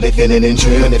get in where they feeling in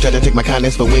true. And they try to take my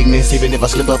kindness for weakness. Even if I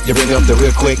slip up, you bring it up the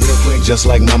real quick. Just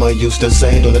like mama used to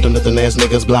say, don't let them nothing ass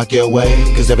niggas block your way.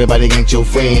 Cause everybody ain't your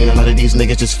friend. A lot of these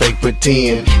niggas just fake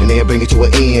pretend. And they'll bring it to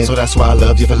an end. So that's why I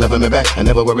love you for loving me back. I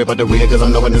never worry about the real cause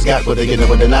I'm knowing it's got what they get and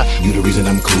what they're not. You the reason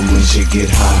I'm cool when shit get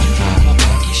hot. My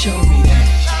back, you showed me that.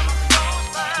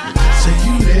 Say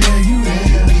you there, you there.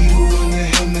 You be the one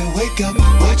that help me wake up.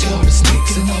 Watch all the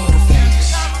snakes and all the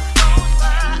fakes.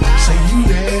 Say you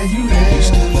there, you there. You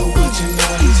still are watching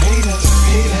all these haters.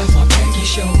 You got my back, you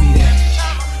showed me that.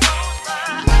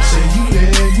 Say you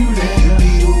there, you there. You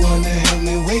be the one that help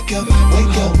me wake up.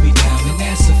 Hold me down and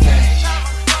that's a fact.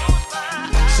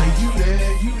 Say you there,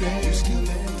 you there. You still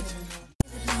are watching.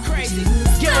 Krayzie,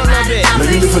 give a little bit. Now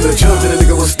you knew from the jump that a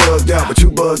nigga was thugged out, but you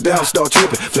bugged out, start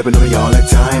tripping, flipping on me all the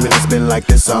time, and it's been like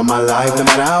this all my life. No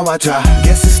matter how I try,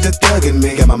 guess it's the thug in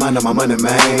me. Got my mind on my money,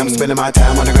 man. I'm spending my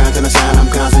time on the ground till the shine. I'm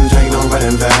concentrating on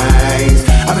running veins.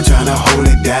 I've been trying to hold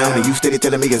it down, and you steady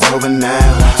telling me it's over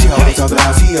now. She always talk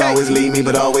loud, she always leave me,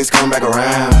 but always come back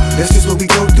around. That's just what we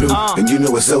go through, and you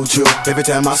know it's so true. Every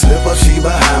time I slip up, she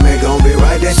behind me, gon' be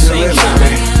right there to remind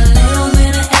me. A little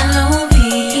bit of L.O.V.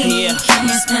 Can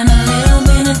you spend a little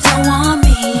bit of dough on me?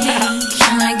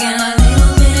 Can I get a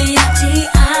little bit of your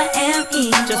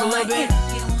T-I-M-E? Just a little bit.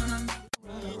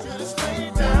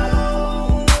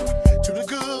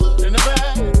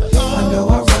 I know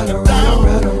I run around.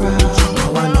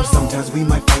 Oh, I know sometimes we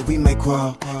might fight, we might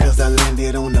quarrel. Cause I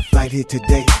landed on the flight here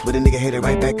today, but a nigga headed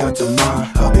right back out tomorrow.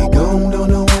 I'll be gone, don't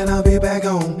know when I'll be back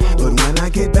home. But when I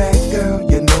get back, girl,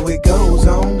 you know it goes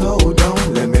on. Hold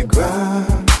on, let me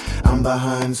grind. I'm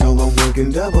behind, so I'm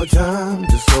working double time,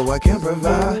 just so I can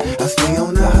provide. I stay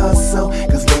on the hustle,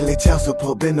 cause lately child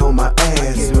support been on my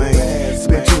ass, man.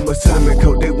 Spent too much time in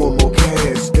court, they want more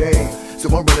cash, damn. So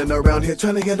I'm running around here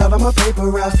trying to get all of my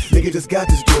paper out. Nigga just got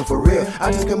this deal for real.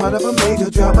 I just come out of a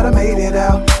major drop, but I made it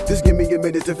out. Just give me a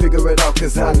minute to figure it out,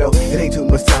 cause I know it ain't too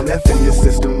much time left in this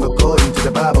system. According to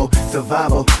the Bible,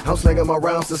 survival, I'm slinging my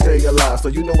rounds to stay alive. So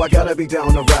you know I gotta be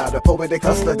down to ride. A poetic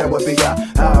hustler, that would be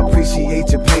I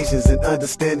appreciate your patience and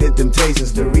understanding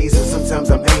temptations. The reason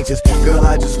sometimes I'm anxious, girl,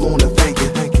 I just wanna thank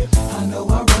you. I know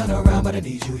I run around, but I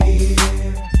need you here.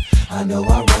 I know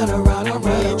I run around, I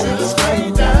run around.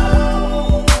 straight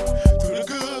down through the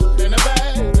good and the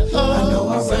bad. I know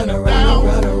I run around, I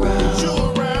run around. You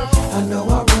around. I know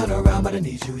I run around, but I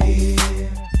need you here.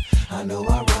 I know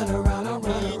I run around, I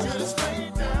run around.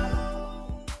 Straight down.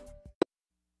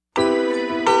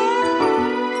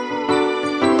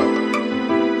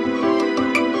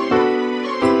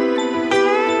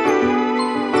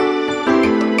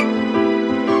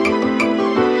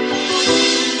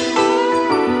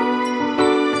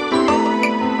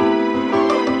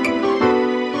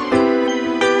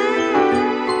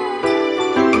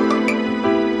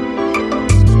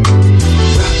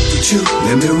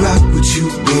 Let me rock with you,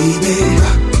 baby.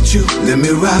 with you. Let me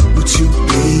rock with you,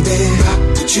 baby. Rock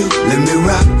with you. Let me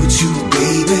rock with you,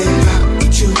 baby. Rock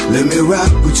with you. Let me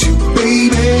rock with you,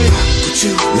 baby. Rock with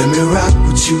you. Let me rock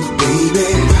with you, baby.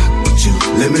 Rock with you.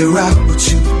 Let me rock with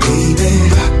you, baby.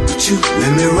 Rock with you.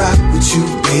 Let me rock with you,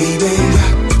 baby.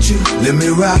 Rock with you. Let me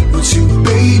rock with you,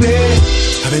 baby.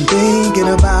 I've been thinking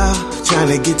about trying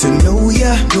to get to know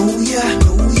ya, know ya,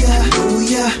 know ya, know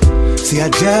ya. See, I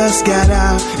just got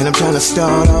out and I'm trying to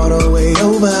start all the way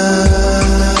over.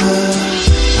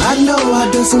 I know I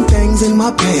done some things in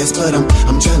my past, but I'm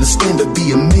trying to stand to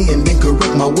be a me and then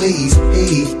correct my ways.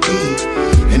 Hey,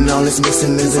 hey. And all that's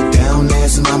missing is a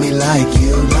down-ass mommy like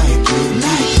you, like you,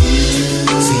 like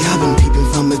you. See, I've been peeping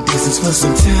from a distance for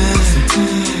some time.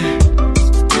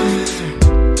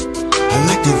 I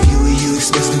like the view of you,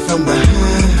 especially from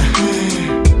behind.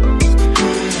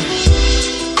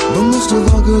 But most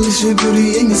of all, girl, it's your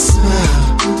beauty and your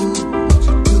smile. What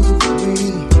you do for me?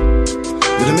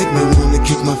 That'll make me wanna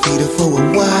kick my feet up for a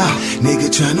while. Nigga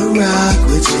tryna rock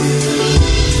with you.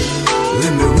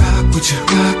 Let me rock with you,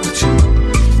 rock with you.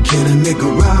 Can a nigga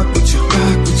rock with you,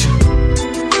 rock with you?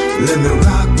 Let me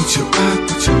rock with you, rock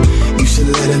with you. You should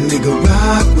let a nigga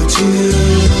rock with you.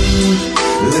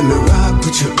 Let me rock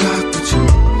with you, rock with you.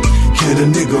 Can a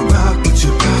nigga rock with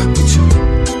you, rock with you?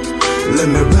 Let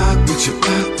me rock with you,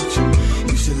 rock with you.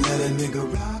 You should let a nigga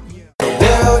rock with you. The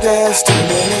world has too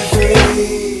many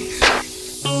freaks.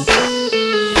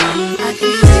 I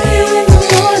can feel you in the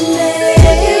morning.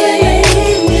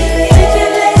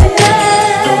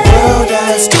 The world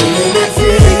has too many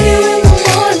freaks.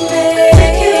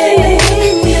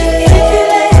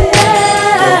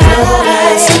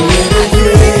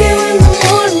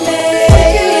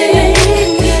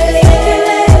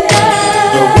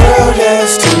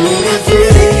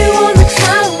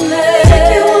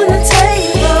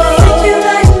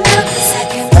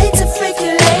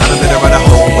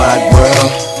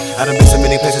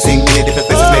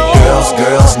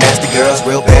 Girls, nasty girls,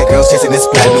 real bad girls chasing this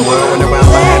platinum world. Run around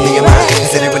behind me and mine. They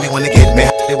say they really wanna get me.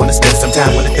 They wanna spend some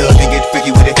time with a thug and get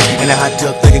freaky with it. In a hot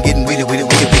tub, thuggin' getting with it. We can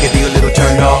pick a little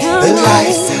turn off the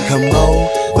lights. Come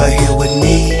over here with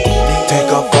me. Take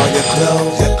off all your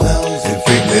clothes and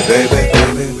freak me, baby.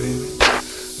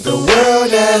 The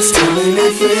world has too many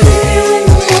freaks.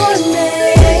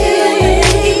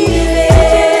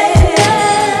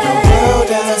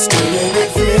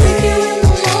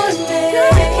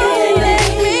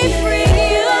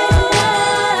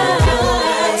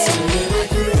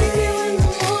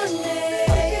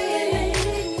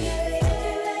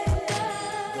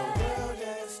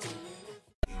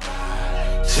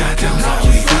 Shotguns how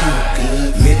we ride,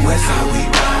 Midwest how we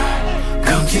ride,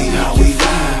 come see how we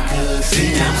ride,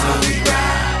 C-Towns how we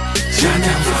ride,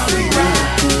 Shotguns how we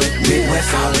ride,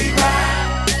 Midwest how we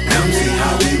ride, come see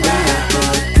how we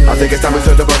ride. I think it's time we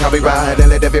show the world how we ride and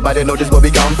let everybody know just where we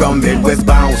come from. Midwest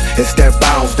bounce, it's that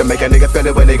bounce to make a nigga feel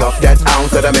it when they go that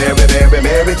ounce of the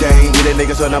Mary Jane. We the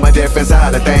niggas on a different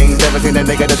side of things. Never seen a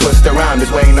nigga that twist around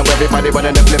this way. Know everybody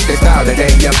running to flip their style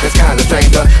today. Yep, it's kinda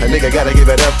strange, but a nigga gotta give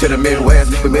it up to the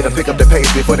Midwest. We made them pick up the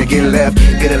pace before they get left.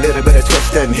 Get a little bit of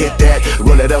twist and hit that.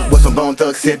 Roll it up with some Bone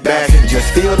Thugs, sit back.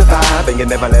 Just feel the vibe and you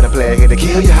never let a player here to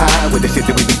kill you high. With the shit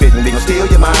that we be spitting, they gon' steal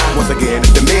your mind. Once again,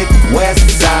 it's the Midwest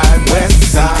side,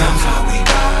 west side. Shotguns how we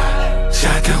ride,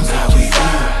 Shotguns how we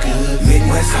ride,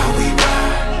 Midwest how we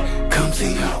ride, come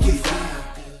see how we ride.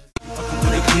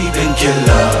 With a Cleveland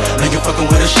killer, now you fucking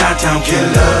with a Chi-Town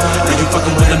killer, now you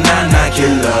fucking with a 9-9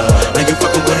 killer, now you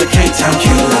fucking with a K-Town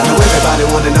killer. Now everybody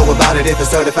wanna know about it. If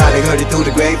it's certified, they heard it through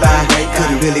the grapevine.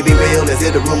 Could it really be real? Is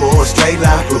it a rumor or a straight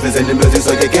lie? Proof is in the music,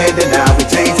 so you can't deny. We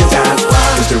changing times.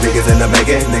 History is in the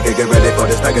making. Nigga, get ready for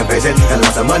this back invasion. And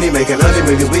lots of money making, 100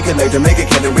 million we can make to make it.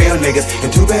 Can the real niggas and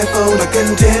too bad for the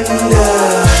contender.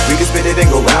 We can spit it and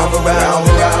go round for round.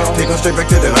 Take them straight back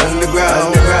to the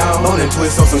underground. Moan and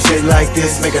twist on some shit like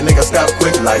this. Make a nigga stop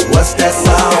quick like what's that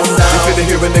sound? You finna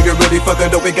hear a nigga really fucking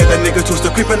dope. We got that nigga twister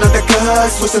creeping out that cut.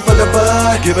 Twisting for the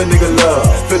bud. Give a nigga love.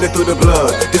 Feel it through the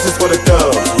blood. This is for the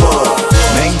thugs.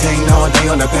 Maintain all day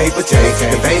on the paper chase.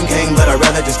 The fame came, but I'd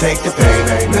rather just take the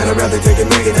pain. Man, I'd rather take a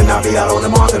nigga than not be out on the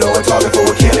market or a target for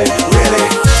a killing. Really?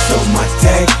 So much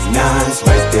tech nines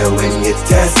right there when you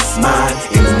test mine.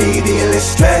 Immediately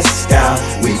stressed out.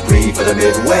 We breathe for the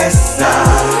Midwest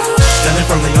side. Standing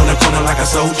firmly on the corner like a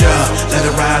soldier. Let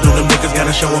it ride on them niggas,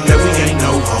 gotta show them that we ain't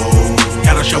no hoe.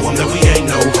 Gotta show them that we ain't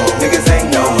no hoe. Niggas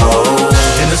ain't no hoe.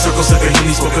 In the circle, sucker,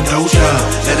 he smoking doja.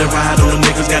 Let it ride on them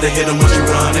niggas, gotta hit them what you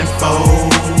running for.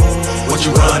 What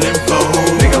you running for?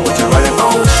 Nigga, what you running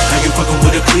for? Now you fucking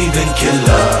with a Cleveland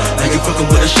killer. Now you fucking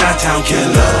with a Chi-Town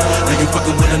killer. Now you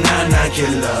fucking with a 9-9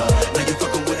 killer. Now you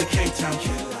fucking with a K-Town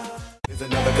killer. There's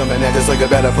another coming nigga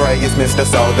better pray. It's Mr.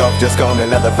 Sold Off, just call me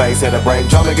Leatherface, hit a break.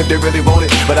 Try me if they really want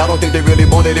it, but I don't think they really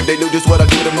want it. If they knew just what I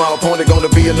do to my opponent, gonna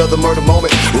be another murder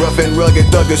moment. Rough and rugged,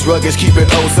 thuggish, keep it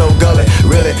oh so gully.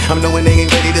 Really, I'm knowing they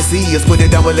ain't ready to see us. Put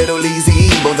it down with little easy,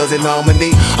 both does in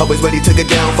harmony. Always ready to get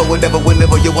down for whatever,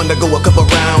 whenever you wanna go a couple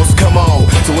rounds. Come on,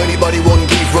 so anybody wanting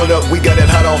beef, run up. We got it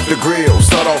hot off the grill,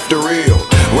 start off the real.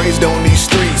 Raised on these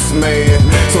streets, man.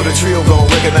 So the trio gon'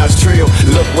 recognize trio.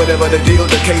 Look, whatever the deal,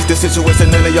 the case, the situation,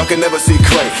 none of y'all can never see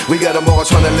Cray. We got them all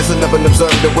trying to listen up and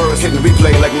observe the words, hitting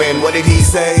replay like, man, what did he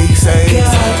say?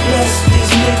 God bless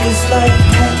these niggas like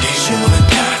that. They wanna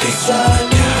die, they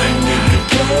wanna die. Nigga,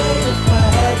 dead if I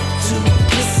had to.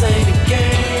 This ain't a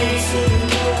game. So you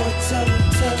know I tell them,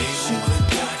 they wanna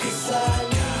die, they wanna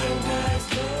die. Nice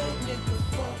little nigga,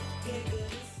 fuck nigga,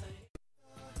 this ain't.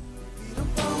 Beat them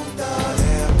bone dog,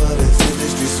 yeah, but it's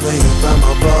industry swinging from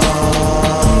my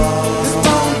ball. This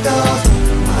bone dog,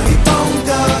 mighty bone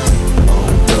dog,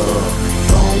 bone dog,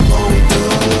 bone dog.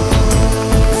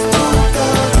 This bone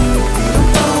dog, beat them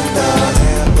bone dog,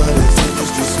 yeah, but it's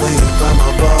industry swinging from my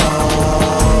ball.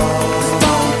 This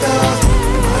bone dog,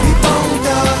 mighty bone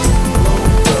dog,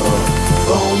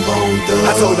 bone dog.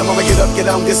 I told them I'ma get up, get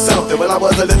on, get something. Well, I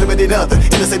was a little bit of nothing,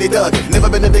 in the city thuggin'. Never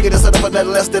been a nigga to set up for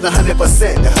nothing less than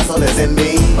 100%. The hustle is in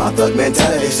me, my thug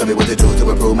mentality. Show me what to do to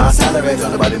improve my salary.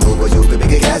 Don't nobody move or you could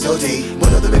be a casualty.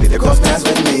 One other ready to cross paths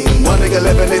with me. One nigga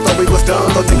left and they thought we was done.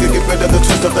 Thought they could get rid of the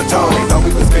twist of the tongue. They thought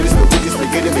we was finished, but we just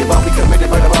forgetting me. While we committed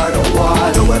murder, I don't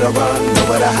want. Nowhere to run,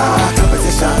 nowhere to hide.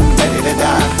 Competition, ready to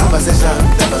die. Opposition,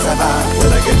 never survive.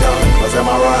 Will I get done? Was am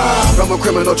I right? From a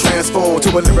criminal transformed to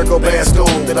a lyrical bad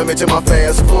storm. Did I mention my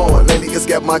fast forward? Lately it's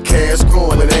got my cash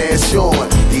growing and ass showing.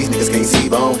 These niggas can't see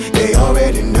bone, they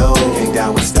already know. Came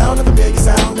down with style of a million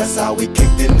sound. That's how we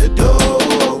kicked in the door.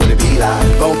 What it be like?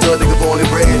 Bone thug nigga born and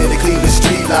bred in the Cleveland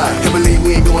street life. Can't believe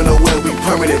we ain't going nowhere. We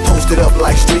permanent, posted up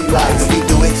like street lights. And we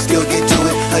do it, still get to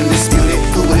it, undisputed.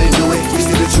 Who wouldn't do it? We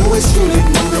still the truest, shoot it,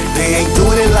 move it. They ain't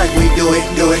doing it like we do it,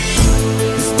 do it.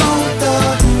 It's bone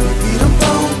thug, we beat them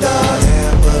bone thug.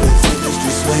 Yeah, but it's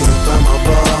industry swinging from my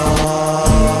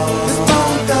ball. It's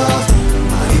bone thug,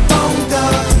 mighty bone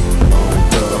thug, bone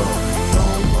thug,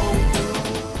 bone thug.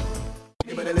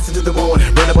 You better listen to the warning.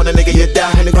 Run up on a nigga, you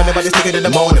die. And they run about this nigga in the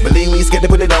morning. Believe we ain't scared to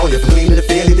put it on you. Believe in the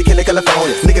Philly, to kill it,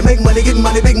 California. Nigga make money, get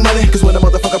money, big money. Cause when a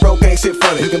motherfucker broke, ain't shit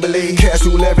funny. You can believe cash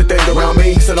rule everything around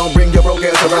me. So don't bring your broke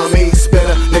ass around me.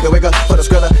 Spinner, nigga wake up for the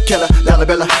skrilla, killer,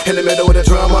 Dollar in the middle of the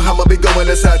drama. I'ma be going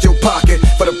inside your pocket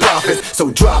for the profit. So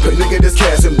drop it, nigga, this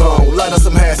cash and bone. Light up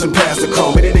some hash and pass the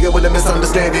chrome. Any nigga with a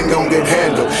misunderstanding gon' get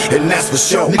handled, and that's for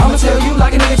sure. I'ma tell you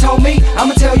like a nigga told me.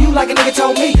 I'ma tell you like a nigga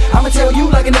told me. I'ma tell you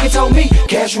like a nigga told me.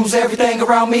 Cash rules everything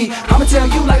around me. I'ma tell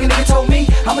you like a nigga told me.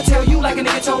 I'ma tell you like a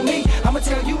nigga told me. I'ma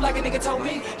tell you like a nigga told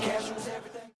me. Cash rules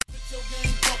everything. Spit your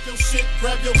game, talk your shit,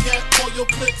 grab your gat, call your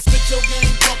clip. Spit your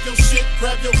game, talk your shit,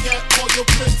 grab your gat, call your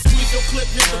clip. Squeeze your clip,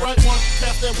 hit the right one.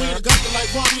 Tap that weed, got the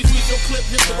light one. Squeeze your clip,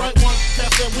 hit the right one.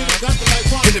 Tap that weed, got the light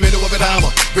one. In the middle of it, I'ma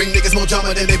bring niggas more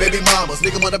drama than they baby mamas.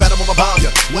 Nigga wanna battle, I'ma bomb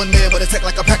ya. One man, but attack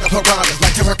like a pack of piranhas,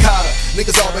 like terracotta.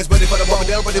 Niggas always ready for the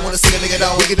moment, they don't really wanna see a nigga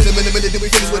down. We get in a minute, then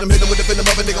we finish with him, hit him with the venom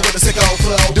of a nigga with a sick old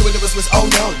flow. Doing the switch, oh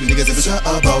no, you niggas is a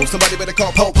trouble. Somebody better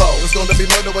call Popo. It's gonna be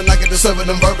murder when I get to serving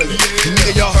them verbally.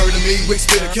 Nigga, y'all heard of me, Wick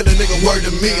spit a killer nigga, word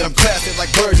to me. And I'm classic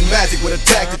like bird and magic with a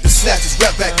tactic to snatch his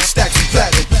rap back and stacks and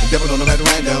platinum. The devil don't know how to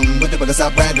random, but the bullets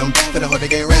out random. Finna hard to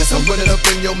gain ransom, put it up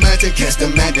in your mansion, catch the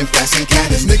man and flashing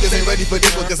cannons. Niggas ain't ready for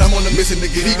this one, cause I'm on a mission to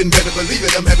get even better. Believe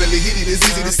it, I'm heavily heated, it's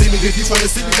easy to see me. If you tryna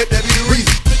see me, let that be the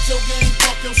reason. Spit your game,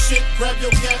 talk your shit, grab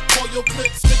your gat, call your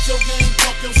clip. Spit your game,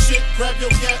 talk your shit, grab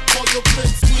your gat, call your clip.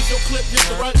 Squeeze your clip, hit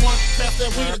the right one. Tap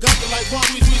that weed, got the light one.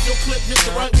 Squeeze your clip, hit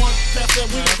the right one. Tap that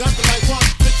weed, got the light one.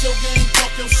 Spit your game,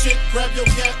 talk your shit, grab your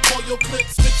gat, call your clip.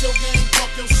 Spit your game,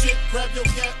 talk your shit, grab your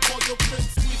gat, call your clip.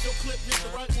 Squeeze your clip, hit the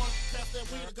right one. Tap that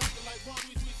weed, got the light one.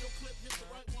 Squeeze your clip, hit the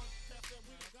right one. Tap that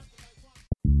weed, got the light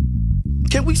one.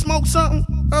 Can we smoke something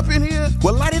up in here?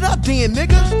 Well, light it up then,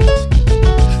 nigga.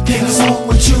 Can I smoke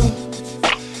with you?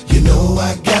 You know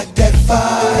I got that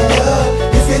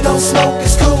fire. If you don't smoke,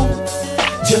 it's cool.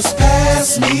 Just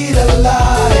pass me the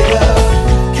lighter.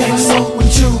 Can I smoke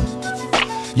with you?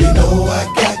 You know I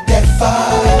got that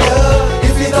fire.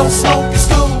 If you don't smoke, it's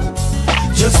cool.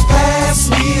 Just pass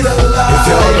me the lighter. If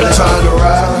y'all been trying to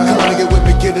ride, come on and get with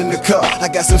me, get in the car. I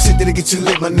got some shit that'll get you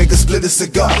lit, my nigga, split a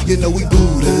cigar. You know we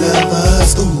boo the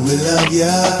lovers, ooh, we love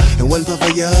ya. And one puff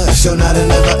of ya, show not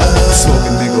another us.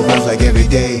 Smoking big old blunts like every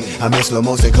day. I'm in slow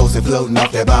motion, coasting, floating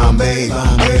off that Bombay.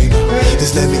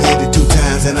 Just let me hit it 2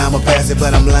 times and I'ma pass it,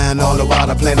 but I'm lying all the while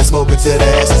I plan to smoke it to the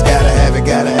ashes. Gotta have it,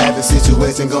 gotta have it.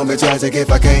 Situation gon' be tragic if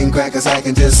I can't crack, cause I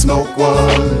can just smoke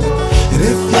one. And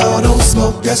if y'all don't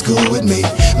smoke, that's cool with me,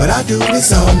 but I do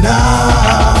this all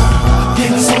night.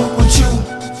 Can I smoke with you?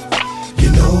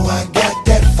 You know I got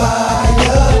that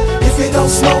fire. If you don't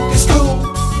smoke, it's cool.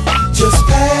 Just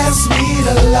pass me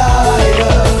the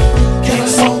lighter. Can I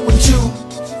smoke with you?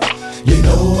 You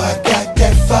know I got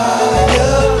that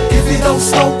fire. If you don't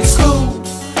smoke, it's cool.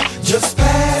 Just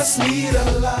pass me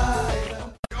the lighter.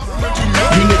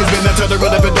 You niggas been out to the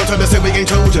run up and don't try to say we ain't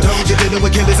told ya. You dealing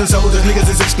with killers and soldiers, niggas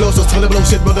is explosives, trying to blow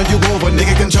shit, brother, you over,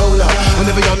 nigga controller.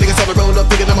 Whenever y'all niggas have a roll up,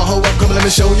 thinking I'ma hold up, come let me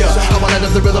show ya. I wanna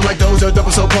let the rhythm like Doja,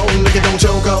 double so potent, nigga don't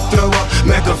choke up, throw up,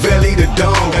 Machiavelli the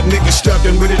dawn. Got niggas strapped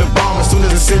and ready to bomb as soon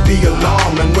as it hit the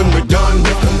alarm. And when we're done,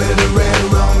 we'll come in the red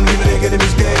rum, leaving nigga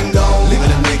enemies gang gone. Leaving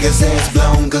them niggas ass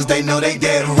blown, cause they know they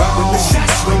dead wrong. When the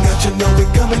shots ring out, you know we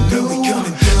coming through.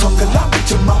 Talk a lot with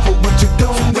your mouth, but what you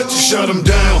doing? But you shut them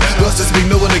down. Busters be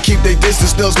knowing to keep their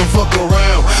distance, they'll gon' fuck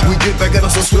around. We get back at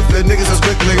us so swiftly, niggas are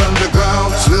strictly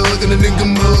underground. Still looking at nigga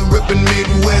mud, rippin'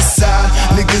 Midwest side.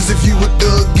 Niggas, if you a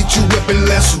thug, get you weapon,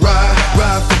 let's ride.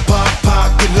 Ride for pop, pop,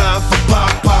 get line for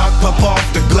pop, pop. Pop off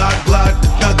the glide, glide,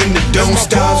 the thug and the don't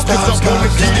stop, stop, Cause I stop, wanna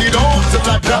get stop. it on till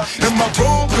I die. In my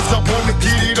room, cause I wanna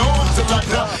get it on till I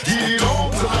die. Get it on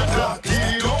till I die.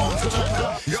 Get it on till I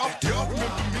die. Y'all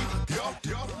remember me.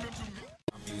 Y'all remember me.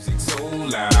 Music so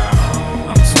loud,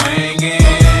 I'm swinging.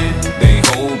 They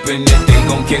hoping that they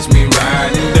gon' catch me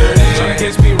riding dirty. Tryna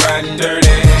catch me riding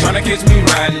dirty. Tryna catch me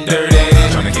riding dirty.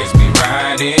 Tryna catch me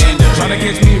riding dirty. Tryna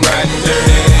catch me riding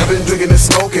dirty. I've been drinking and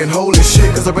smoking, holy shit,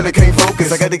 cause I really can't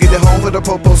focus. I gotta get it home with a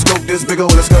popo scope, this big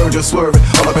old scourge just swerving.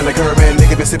 All up in the curb, man,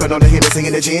 nigga been sipping on the hit and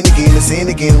singing the gin again, the sin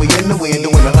again. We in the wind,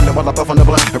 doing 100 while I puff on the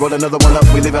blunt. I roll another one up,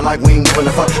 we living like we ain't giving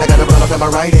a fuck. I got a blunt up in my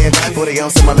right hand, 40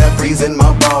 ounce in my left, freezing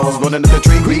my balls. Running up the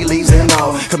tree, green leaves and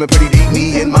all. Coming pretty deep,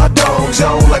 me and my dog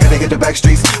zone. Like a nigga the back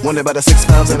streets, wondering about the 6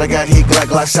 pounds and I got heat,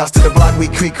 glock shots to the block, we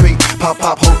creak, pop,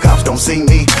 whole cops don't see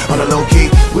me on the low key.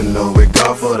 With no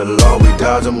regard for the law, we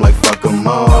dodge them like fuck them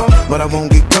all. But I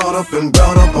won't get caught up and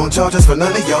brought up on charges for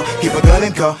none of y'all. Keep a gun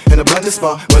in car, in a blood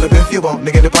spot. Well up if you want,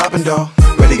 nigga the poppin' dog.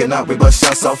 Ready or not, we bust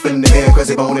shots off in the air,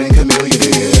 Krayzie bone and chameleon.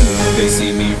 They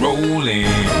see me rolling,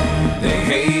 they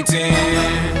hating,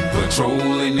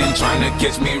 patrolling and tryna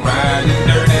catch me riding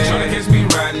dirty. Tryna catch me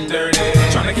riding dirty.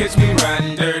 Tryna catch me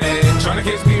riding dirty.